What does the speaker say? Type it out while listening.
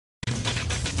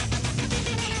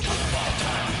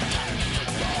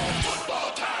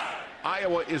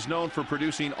Iowa is known for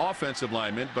producing offensive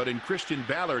linemen, but in Christian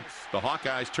Ballard, the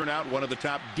Hawkeyes turn out one of the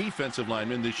top defensive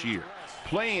linemen this year.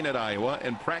 Playing at Iowa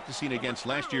and practicing against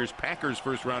last year's Packers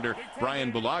first-rounder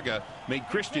Brian Bulaga made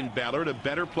Christian Ballard a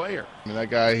better player. I mean, that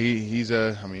guy,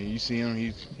 I mean, you see him,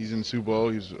 he's in the Super Bowl.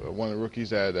 He's one of the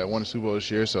rookies that won the Super Bowl this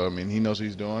year, so, I mean, he knows what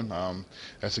he's doing.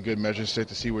 That's a good measure stick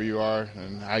to see where you are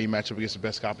and how you match up against the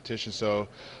best competition. So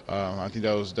I think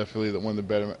that was definitely one of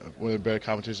the better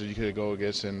competitions you could go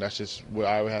against, and that's just what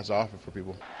Iowa has to offer for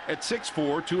people. At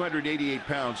 6'4", 288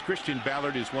 pounds, Christian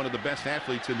Ballard is one of the best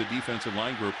athletes in the defensive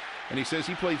line group. And he says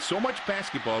he played so much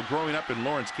basketball growing up in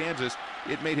Lawrence, Kansas,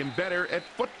 it made him better at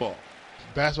football.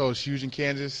 Basketball was huge in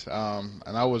Kansas, and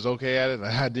I was okay at it.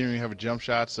 I didn't even have a jump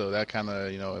shot, so that kind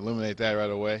of, eliminated that right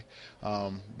away.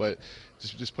 But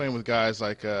just playing with guys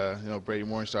like, Brady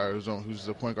Morningstar, who's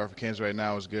the point guard for Kansas right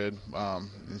now, was good. And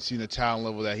seeing the talent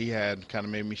level that he had kind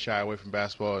of made me shy away from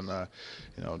basketball, and,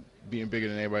 being bigger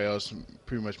than everybody else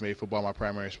pretty much made football my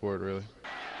primary sport, really.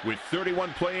 With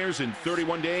 31 players in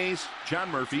 31 days,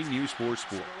 John Murphy, News 4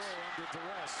 Sports.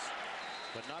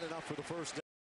 But not enough for the first down.